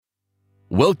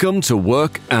Welcome to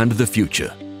Work and the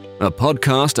Future, a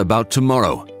podcast about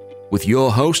tomorrow with your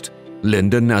host,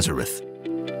 Linda Nazareth.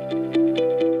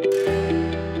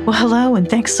 Well, hello, and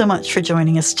thanks so much for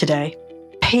joining us today.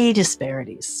 Pay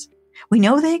disparities. We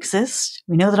know they exist.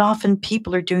 We know that often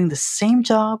people are doing the same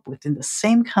job within the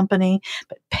same company,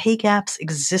 but pay gaps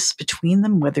exist between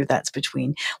them, whether that's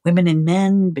between women and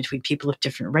men, between people of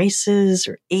different races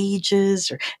or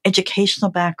ages or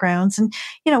educational backgrounds. And,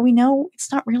 we know it's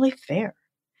not really fair.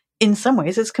 In some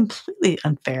ways, it's completely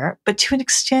unfair, but to an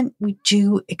extent, we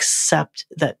do accept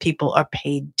that people are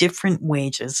paid different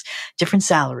wages, different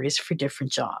salaries for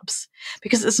different jobs.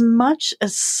 Because as much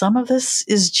as some of this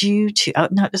is due to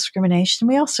out-and-out discrimination,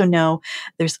 we also know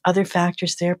there's other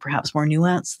factors there, perhaps more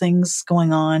nuanced things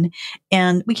going on,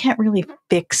 and we can't really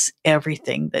fix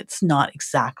everything that's not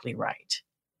exactly right.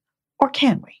 Or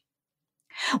can we?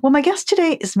 Well, my guest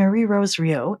today is Marie-Rose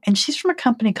Rio, and she's from a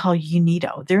company called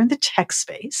Unito. They're in the tech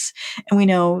space, and we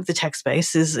know the tech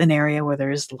space is an area where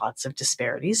there's lots of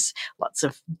disparities, lots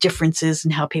of differences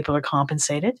in how people are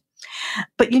compensated.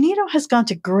 But Unito has gone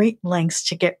to great lengths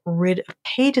to get rid of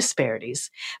pay disparities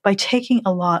by taking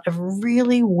a lot of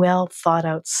really well thought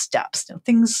out steps.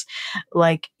 Things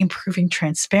like improving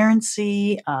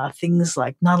transparency, things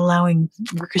like not allowing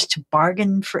workers to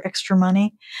bargain for extra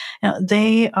money.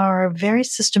 They are very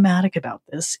systematic about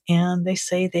this, and they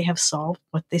say they have solved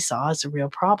what they saw as a real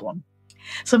problem.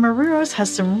 So Marie-Rose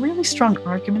has some really strong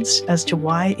arguments as to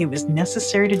why it was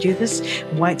necessary to do this,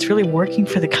 why it's really working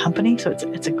for the company. So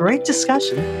it's a great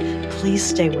discussion. Please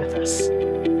stay with us.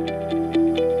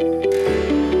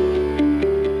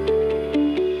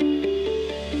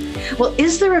 Well,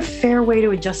 is there a fair way to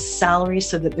adjust salaries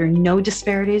so that there are no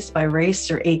disparities by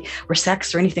race or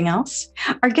sex or anything else?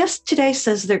 Our guest today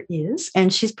says there is,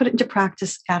 and she's put it into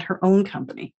practice at her own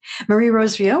company.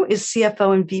 Marie-Rose Rio is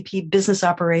CFO and VP Business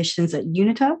Operations at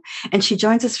Unito, and she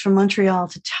joins us from Montreal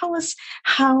to tell us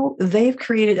how they've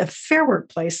created a fair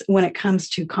workplace when it comes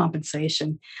to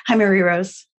compensation. Hi,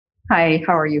 Marie-Rose. Hi,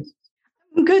 how are you?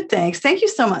 Good, thanks. Thank you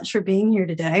so much for being here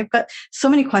today. I've got so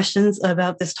many questions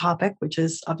about this topic, which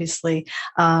is obviously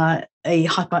a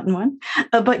hot button one.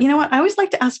 But you know what? I always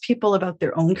like to ask people about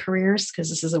their own careers because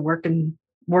this is a work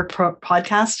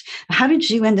podcast. How did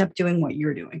you end up doing what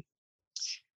you're doing?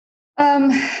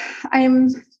 I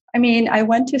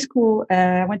went to school.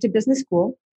 I went to business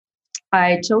school.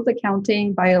 I chose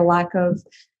accounting by a lack of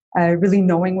really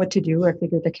knowing what to do. I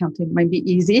figured accounting might be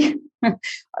easy,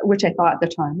 which I thought at the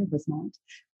time it was not.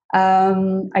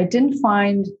 I didn't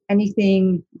find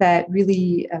anything that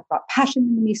really brought passion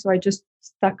into me, so I just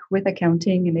stuck with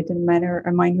accounting, and it didn't matter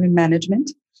a minor in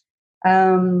management.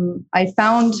 I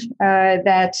found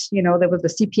that there was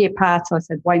a CPA path, so I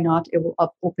said, why not? It will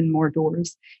open more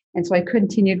doors, and so I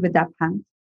continued with that path.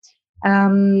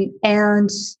 And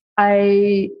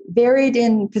I varied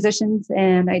in positions,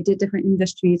 and I did different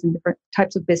industries and different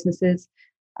types of businesses.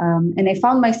 And I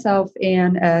found myself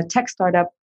in a tech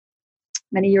startup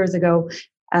many years ago,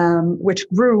 which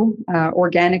grew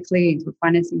organically through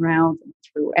financing rounds, and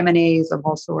through M&As of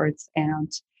all sorts.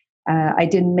 And I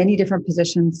did many different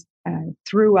positions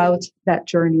throughout that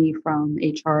journey, from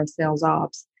HR, sales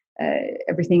ops,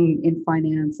 everything in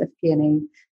finance, FP&A,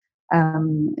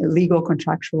 legal,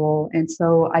 contractual. And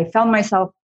so I found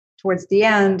myself towards the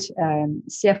end,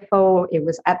 CFO. It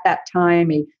was at that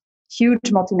time a huge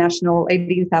multinational,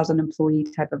 80,000 employee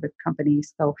type of a company.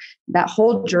 So that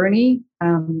whole journey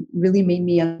really made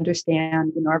me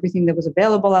understand, everything that was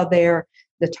available out there,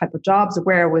 the type of jobs,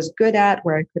 where I was good at,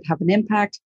 where I could have an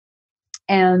impact.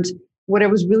 And what I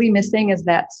was really missing is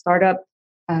that startup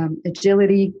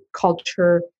agility,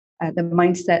 culture, the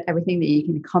mindset, everything that you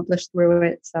can accomplish through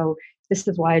it. So this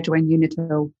is why I joined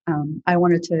Unito. I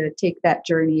wanted to take that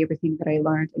journey, everything that I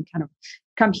learned, and kind of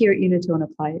come here at Unito and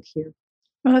apply it here.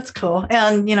 Well, that's cool.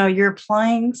 And, you're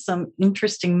applying some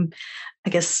interesting,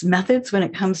 methods when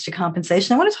it comes to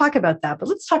compensation. I want to talk about that, but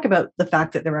let's talk about the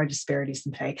fact that there are disparities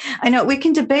in pay. I know we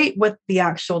can debate what the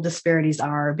actual disparities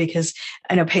are, because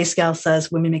I know PayScale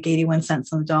says women make 81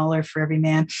 cents on the dollar for every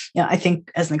man. I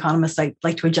think as an economist, I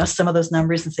like to adjust some of those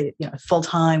numbers and say,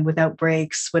 full-time, without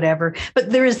breaks, whatever.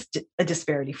 But there is a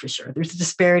disparity for sure. There's a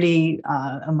disparity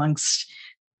amongst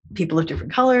people of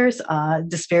different colors,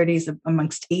 disparities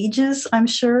amongst ages, I'm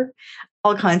sure,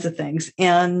 all kinds of things.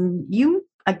 And you,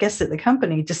 I guess at the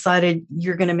company, decided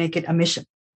you're going to make it a mission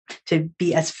to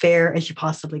be as fair as you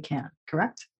possibly can,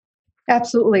 correct?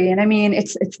 Absolutely. And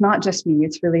it's not just me,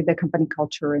 it's really the company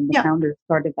culture, and the founders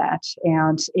started that.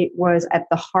 And it was at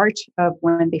the heart of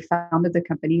when they founded the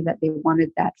company that they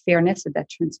wanted that fairness and that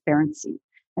transparency.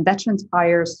 And that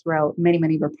transpires throughout many,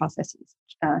 many of our processes.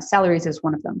 Salaries is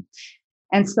one of them.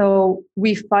 And so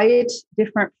we fight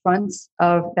different fronts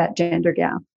of that gender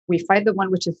gap. We fight the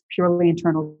one which is purely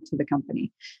internal to the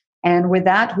company. And with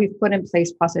that, we've put in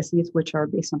place processes which are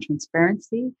based on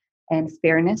transparency and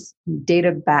fairness,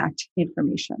 data-backed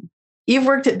information. You've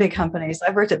worked at big companies.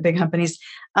 I've worked at big companies.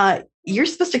 You're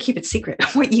supposed to keep it secret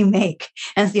what you make,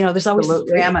 and there's always this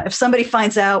drama. If somebody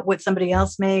finds out what somebody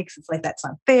else makes, it's like that's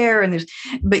not fair.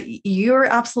 But you're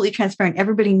absolutely transparent.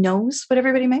 Everybody knows what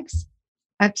everybody makes.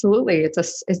 Absolutely,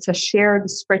 it's a shared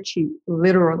spreadsheet,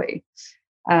 literally.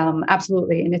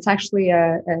 Absolutely, and it's actually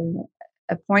an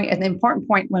important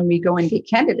point when we go and get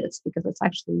candidates, because it's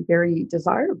actually very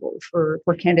desirable for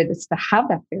candidates to have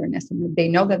that fairness, and they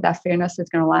know that fairness is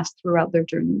going to last throughout their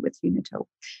journey with Unito.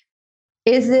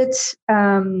 Is it,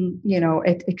 an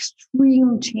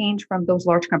extreme change from those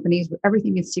large companies where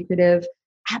everything is secretive?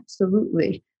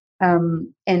 Absolutely.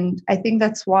 And I think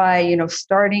that's why,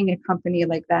 starting a company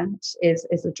like that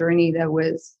is a journey that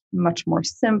was much more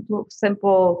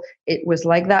simple. It was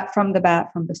like that from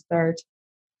the start.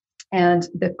 And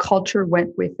the culture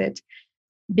went with it,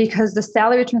 because the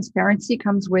salary transparency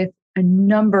comes with a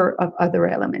number of other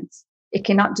elements. It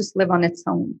cannot just live on its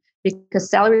own, because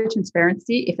salary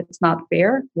transparency, if it's not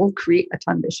fair, will create a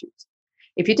ton of issues.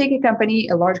 If you take a company,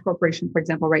 a large corporation, for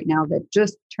example, right now, that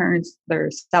just turns their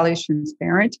salaries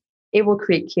transparent, it will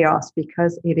create chaos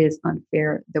because it is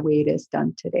unfair the way it is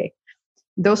done today.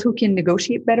 Those who can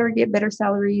negotiate better get better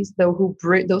salaries. Those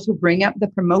who bring up the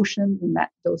promotions and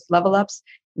those level ups,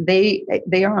 they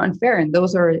are unfair, and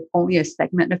those are only a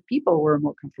segment of people who are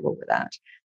more comfortable with that.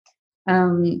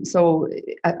 So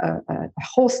a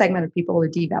whole segment of people are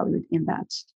devalued in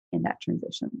that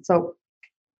transition. So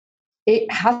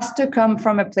it has to come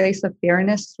from a place of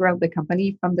fairness throughout the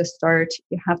company from the start.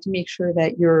 You have to make sure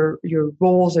that your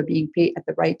roles are being paid at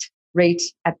the right rate,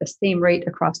 at the same rate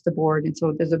across the board. And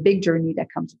so there's a big journey that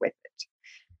comes with it.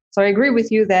 So I agree with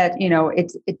you that,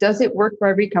 does it work for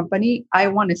every company? I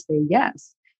want to say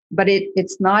yes, but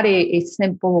it's not a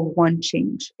simple one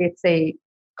change. It's a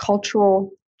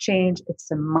cultural change. It's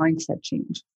a mindset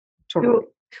change. Totally.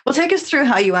 Well, take us through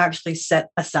how you actually set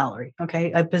a salary,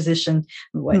 okay? A position.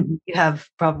 When you have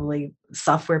probably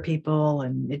software people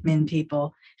and admin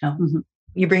people,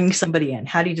 you bring somebody in.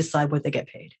 How do you decide what they get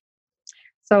paid?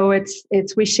 So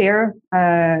we share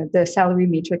the salary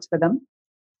matrix for them.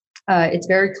 It's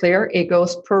very clear. It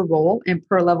goes per role and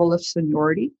per level of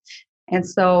seniority. And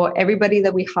so everybody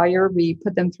that we hire, we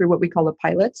put them through what we call a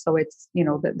pilot. So it's,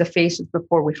 the phases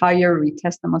before we hire, we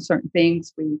test them on certain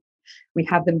things. We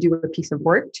have them do a piece of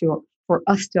work for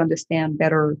us to understand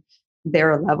better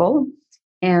their level.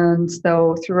 And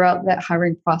so throughout that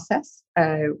hiring process,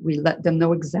 we let them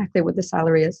know exactly what the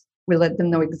salary is. We let them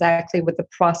know exactly what the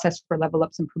process for level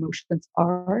ups and promotions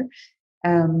are.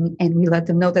 And we let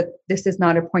them know that this is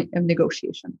not a point of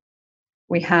negotiation.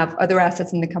 We have other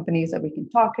assets in the companies that we can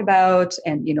talk about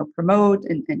and, promote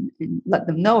and let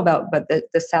them know about, but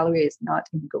the salary is not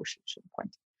a negotiation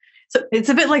point. So it's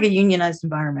a bit like a unionized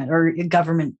environment or a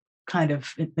government kind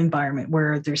of environment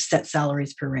where there's set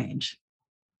salaries per range.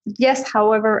 Yes.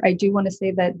 However, I do want to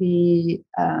say that the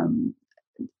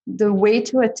way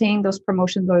to attain those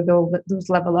promotions or those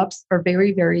level ups are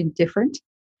very, very different,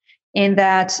 in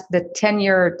that the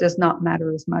tenure does not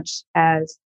matter as much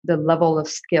as the level of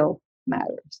skill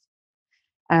matters.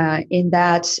 In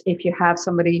that, if you have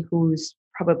somebody who's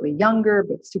probably younger,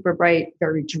 but super bright,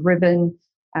 very driven,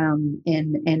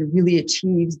 and really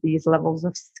achieves these levels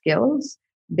of skills,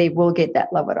 they will get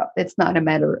that leveled up. It's not a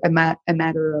matter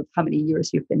of how many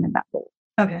years you've been in that role.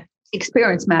 Okay.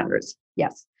 Experience matters,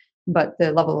 yes, but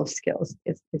the level of skills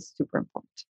is super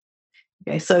important.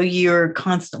 Okay, so you're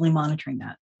constantly monitoring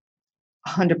that.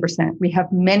 100%. We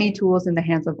have many tools in the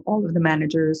hands of all of the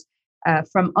managers,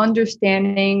 from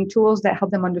understanding tools that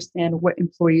help them understand what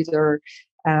employees are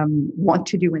want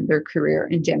to do in their career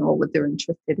in general, what they're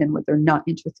interested in, what they're not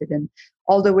interested in,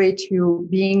 all the way to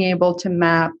being able to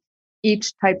map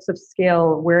each types of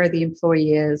skill where the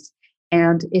employee is.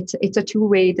 And it's a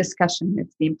two-way discussion.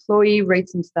 It's the employee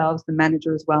rates themselves, the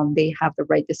manager as well, and they have the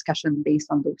right discussion based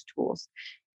on those tools.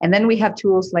 And then we have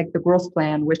tools like the growth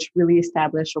plan, which really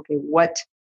establish, okay, what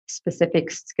specific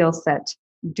skill set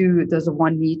does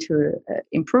one need to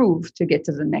improve to get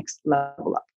to the next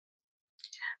level up.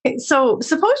 Okay, so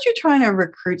suppose you're trying to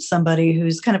recruit somebody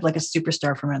who's kind of like a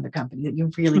superstar from another company that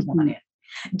you really want in.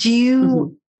 Do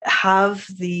you have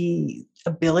the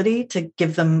ability to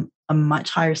give them a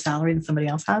much higher salary than somebody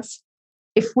else has?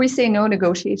 If we say no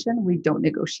negotiation, we don't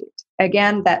negotiate.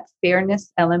 Again, that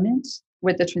fairness element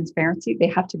with the transparency, they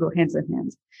have to go hands in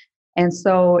hand. And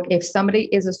so if somebody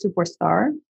is a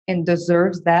superstar and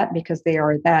deserves that because they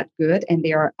are that good and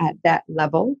they are at that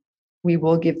level, we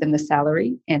will give them the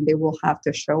salary, and they will have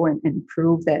to show and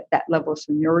prove that level of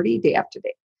seniority day after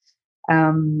day.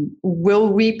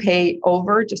 Will we pay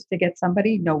over just to get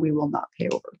somebody? No, we will not pay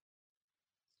over.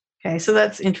 Okay, so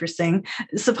that's interesting.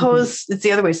 Suppose it's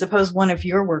the other way. Suppose one of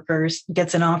your workers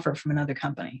gets an offer from another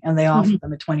company and they offer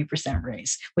them a 20%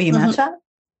 raise. Will you match that?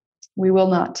 We will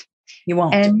not. You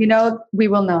won't. And, we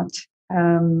will not.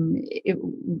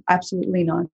 Absolutely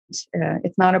not.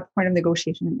 It's not a point of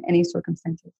negotiation in any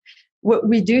circumstances. What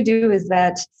we do is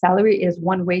that salary is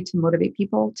one way to motivate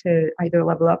people to either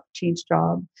level up, change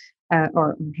job,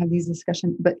 or have these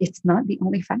discussions, but it's not the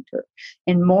only factor.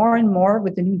 And more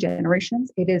with the new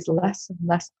generations, it is less and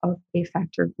less of a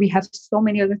factor. We have so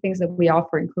many other things that we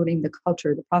offer, including the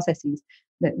culture, the processes,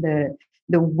 the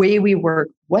way we work,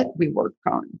 what we work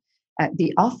on,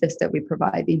 the office that we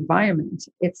provide, the environment.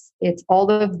 It's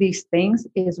all of these things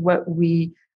is what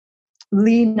we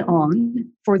lean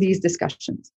on for these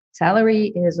discussions. Salary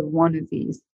is one of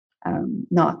these,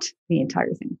 not the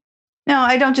entire thing. No,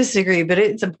 I don't disagree, but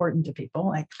it's important to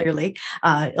people. Clearly,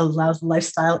 it allows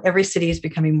lifestyle. Every city is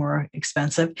becoming more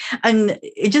expensive. And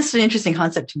it's just an interesting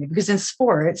concept to me because in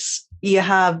sports, you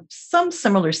have some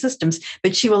similar systems,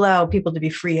 but you allow people to be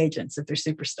free agents if they're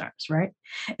superstars, right?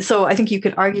 So I think you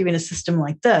could argue in a system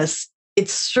like this, it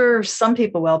serves some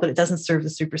people well, but it doesn't serve the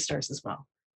superstars as well.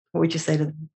 What would you say to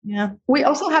them? Yeah. We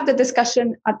also have the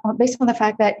discussion based on the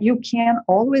fact that you can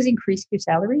always increase your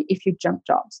salary if you jump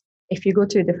jobs. If you go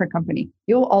to a different company,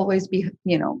 you'll always be,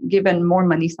 given more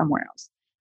money somewhere else.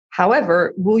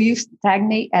 However, will you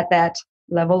stagnate at that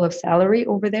level of salary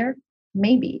over there?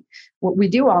 Maybe. What we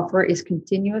do offer is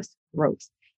continuous growth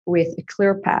with a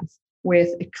clear path, with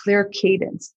a clear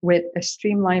cadence, with a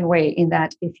streamlined way, in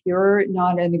that if you're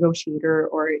not a negotiator,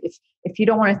 or if you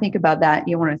don't want to think about that,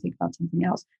 you want to think about something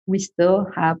else, we still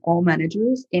have all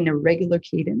managers in a regular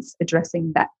cadence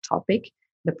addressing that topic,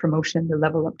 the promotion, the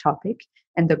level up topic,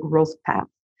 and the growth path.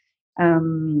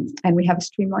 And we have a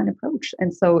streamlined approach.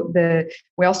 And so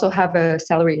we also have a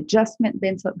salary adjustment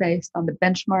based on the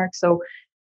benchmark. So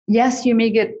yes, you may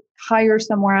get higher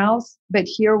somewhere else, but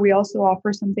here we also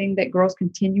offer something that grows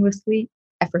continuously,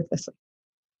 effortlessly.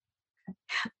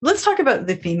 Let's talk about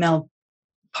the female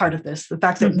part of this, the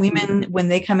fact that women, when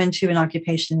they come into an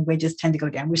occupation, wages tend to go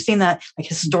down. We've seen that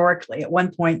historically. At one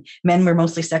point, men were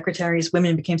mostly secretaries,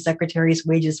 women became secretaries,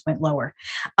 wages went lower.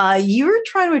 You're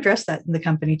trying to address that in the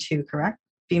company too, correct?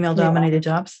 Female-dominated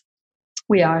jobs?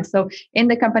 We are. So in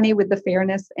the company, with the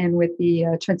fairness and with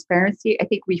the transparency, I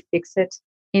think we fix it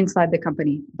inside the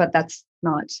company, but that's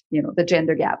not, the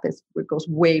gender gap it goes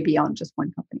way beyond just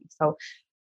one company. So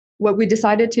what we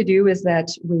decided to do is that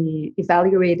we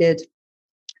evaluated,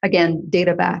 again,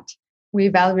 data backed. We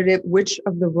evaluated which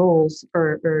of the roles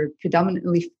are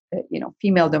predominantly,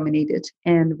 female dominated,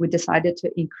 and we decided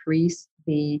to increase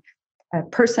the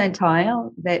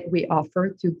percentile that we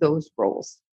offer to those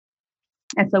roles.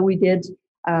 And so we did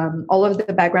all of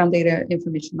the background data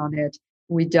information on it.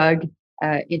 We dug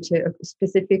into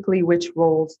specifically which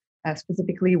roles,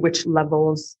 specifically which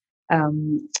levels,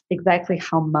 exactly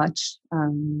how much.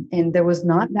 And there was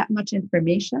not that much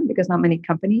information because not many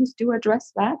companies do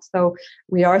address that. So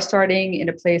we are starting in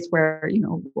a place where,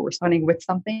 we're starting with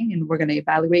something and we're going to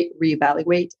evaluate,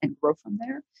 reevaluate, and grow from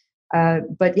there.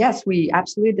 But yes, we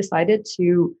absolutely decided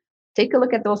to take a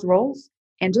look at those roles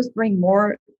and just bring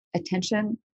more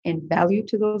attention and value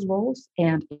to those roles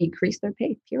and increase their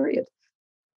pay, period.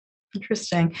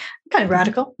 Interesting. Kind of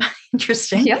radical.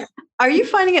 Interesting. Yeah. Are you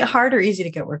finding it hard or easy to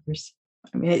get workers?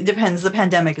 I mean, it depends. The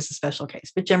pandemic is a special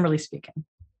case, but generally speaking.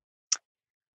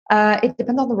 It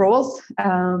depends on the roles.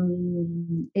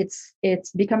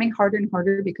 It's becoming harder and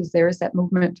harder because there is that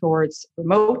movement towards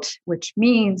remote, which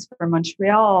means for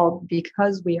Montreal,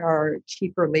 because we are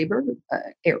cheaper labor,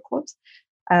 air quotes,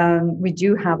 we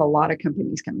do have a lot of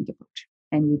companies coming to poach.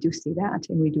 And we do see that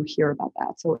and we do hear about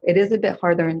that. So it is a bit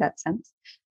harder in that sense.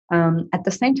 At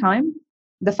the same time,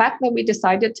 the fact that we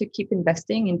decided to keep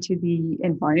investing into the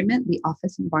environment, the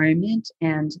office environment,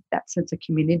 and that sense of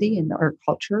community and our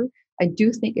culture, I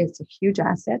do think it's a huge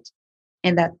asset,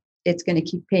 and that it's going to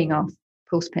keep paying off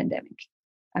post-pandemic.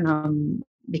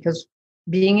 Because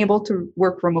being able to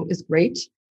work remote is great,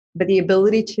 but the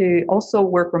ability to also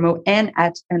work remote and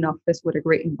at an office with a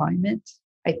great environment,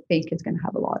 I think is going to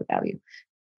have a lot of value.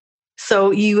 So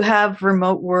you have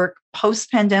remote work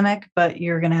post-pandemic, but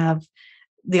you're going to have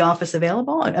the office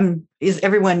available? Is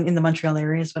everyone in the Montreal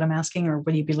area is what I'm asking, or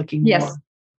would you be looking more?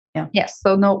 Yeah. Yes.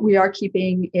 So no, we are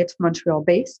keeping it Montreal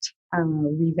based.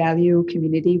 We value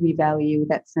community. We value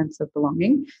that sense of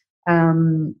belonging.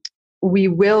 we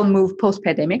will move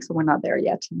post-pandemic, so we're not there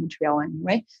yet in Montreal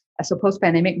anyway. So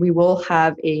post-pandemic, we will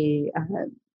have a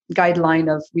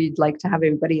guideline of we'd like to have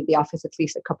everybody at the office at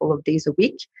least a couple of days a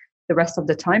week. The rest of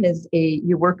the time is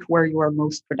you work where you are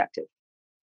most productive.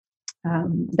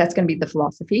 That's going to be the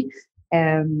philosophy.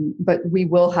 But we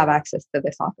will have access to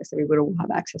this office. Everybody will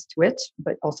have access to it,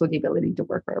 but also the ability to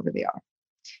work wherever they are.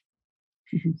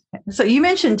 So you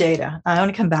mentioned data. I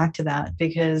want to come back to that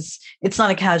because it's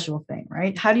not a casual thing,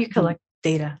 right? How do you collect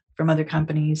data from other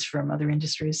companies, from other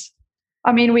industries?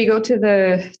 I mean, we go to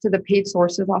the paid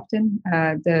sources often,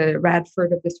 the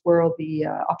Radford of this world, the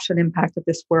Option Impact of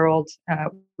this world.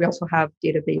 We also have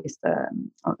database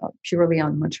purely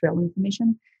on Montreal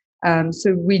information.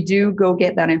 So we do go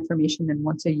get that information in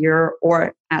once a year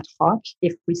or ad hoc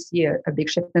if we see a big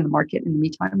shift in the market. In the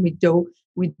meantime, we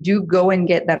do go and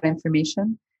get that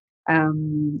information.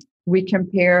 We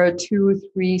compare 2,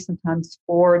 3, sometimes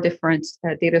 4 different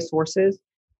data sources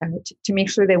to make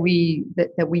sure that we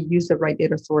use the right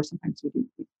data source. Sometimes we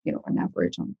do an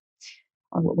average on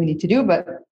what we need to do, but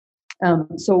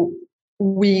so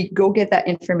we go get that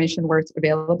information where it's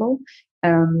available.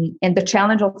 And the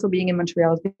challenge also being in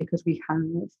Montreal is because we have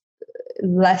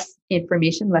less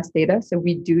information, less data. So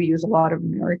we do use a lot of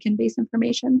American-based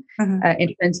information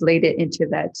and translate it into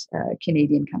that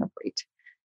Canadian kind of rate.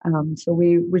 So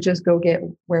we just go get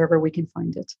wherever we can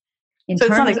find it. So it's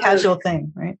not a casual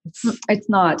thing, right? It's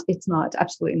not,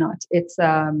 absolutely not. It's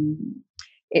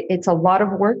a lot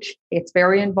of work. It's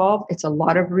very involved. It's a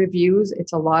lot of reviews.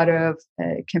 It's a lot of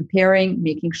comparing,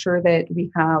 making sure that we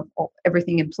have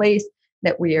everything in place,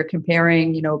 that we are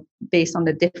comparing, based on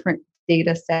the different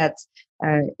data sets,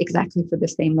 exactly for the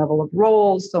same level of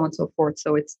roles, so on and so forth.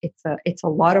 So it's a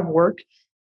lot of work,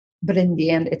 but in the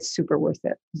end, it's super worth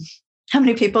it. How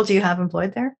many people do you have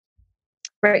employed there?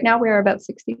 Right now, we're about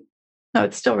 60. No,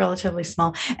 it's still relatively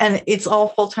small, and it's all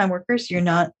full-time workers. You're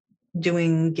not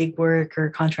doing gig work or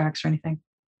contracts or anything.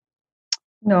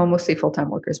 No, mostly full-time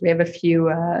workers. We have a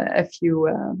few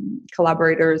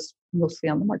collaborators, mostly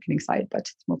on the marketing side, but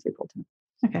it's mostly full-time.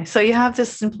 Okay, so you have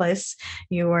this in place.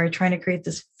 You are trying to create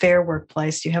this fair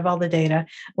workplace. You have all the data.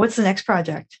 What's the next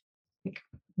project?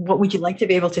 What would you like to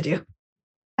be able to do?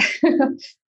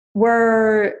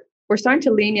 We're starting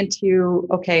to lean into,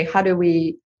 okay, how do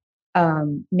we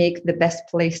make the best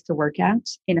place to work at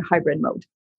in a hybrid mode?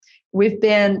 We've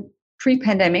been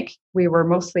pre-pandemic, we were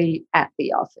mostly at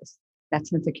the office. That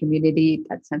sense of community,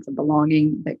 that sense of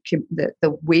belonging,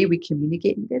 the way we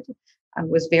communicated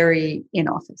was very in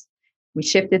office. We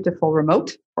shifted to full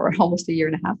remote for almost a year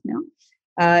and a half now.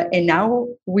 And now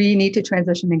we need to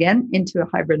transition again into a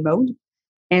hybrid mode.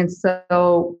 And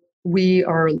so we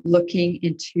are looking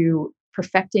into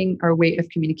perfecting our way of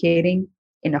communicating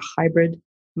in a hybrid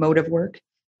mode of work.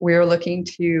 We're looking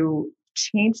to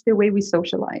change the way we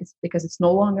socialize because it's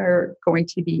no longer going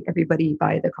to be everybody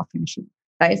by the coffee machine.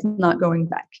 That is not going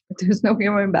back. There's no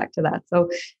going back to that. So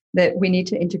that we need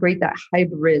to integrate that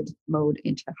hybrid mode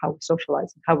into how we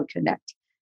socialize and how we connect.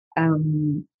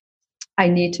 I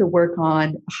need to work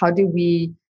on how do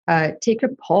we take a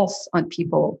pulse on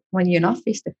people when you're not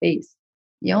face to face.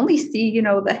 You only see,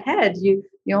 the head. You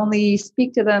only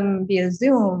speak to them via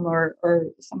Zoom or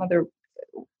some other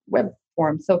web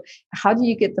form. So how do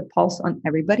you get the pulse on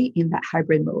everybody in that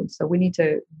hybrid mode? So we need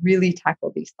to really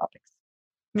tackle these topics.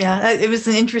 Yeah, it was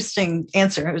an interesting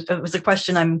answer. It was a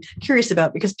question I'm curious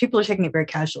about because people are taking it very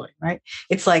casually, right?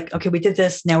 It's like, okay, we did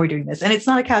this, now we're doing this. And it's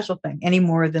not a casual thing any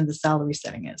more than the salary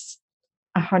setting is.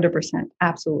 100%.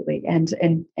 Absolutely. And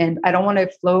I don't want to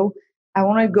flow. I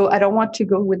don't want to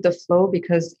go with the flow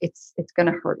because it's going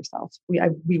to hurt ourselves.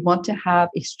 We want to have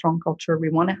a strong culture. We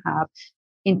want to have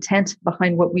intent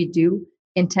behind what we do,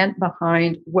 intent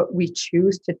behind what we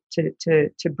choose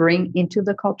to bring into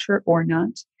the culture or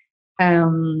not.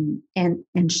 And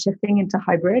shifting into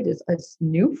hybrid is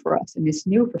new for us, and it's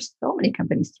new for so many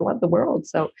companies throughout the world.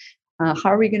 So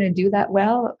how are we going to do that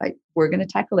well? We're going to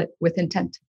tackle it with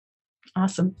intent.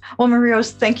 Awesome. Well,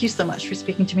 Marie-Rose, thank you so much for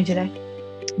speaking to me today.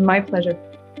 My pleasure.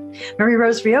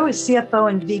 Marie-Rose Riault is CFO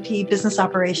and VP Business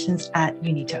Operations at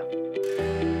Unito.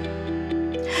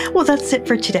 Well, that's it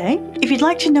for today. If you'd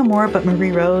like to know more about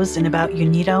Marie-Rose and about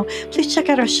Unito, please check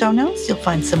out our show notes. You'll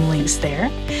find some links there.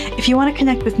 If you want to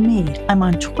connect with me, I'm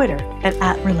on Twitter at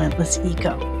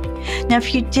 @RelentlessEco. Now,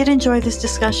 if you did enjoy this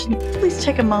discussion, please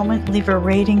take a moment, leave a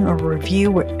rating or a review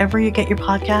wherever you get your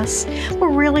podcasts. It will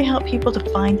really help people to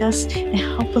find us and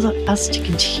help us to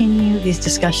continue these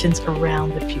discussions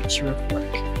around the future of work.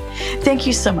 Thank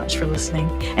you so much for listening.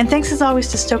 And thanks as always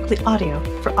to Stokely Audio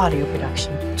for audio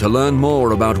production. To learn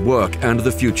more about work and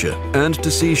the future and to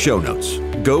see show notes,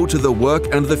 go to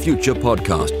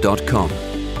theworkandthefuturepodcast.com.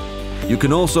 You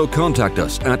can also contact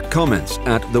us at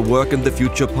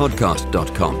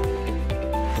comments@theworkandthefuturepodcast.com.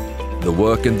 The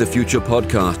Work and the Future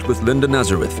podcast with Linda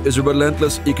Nazareth is a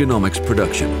Relentless Economics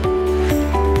production.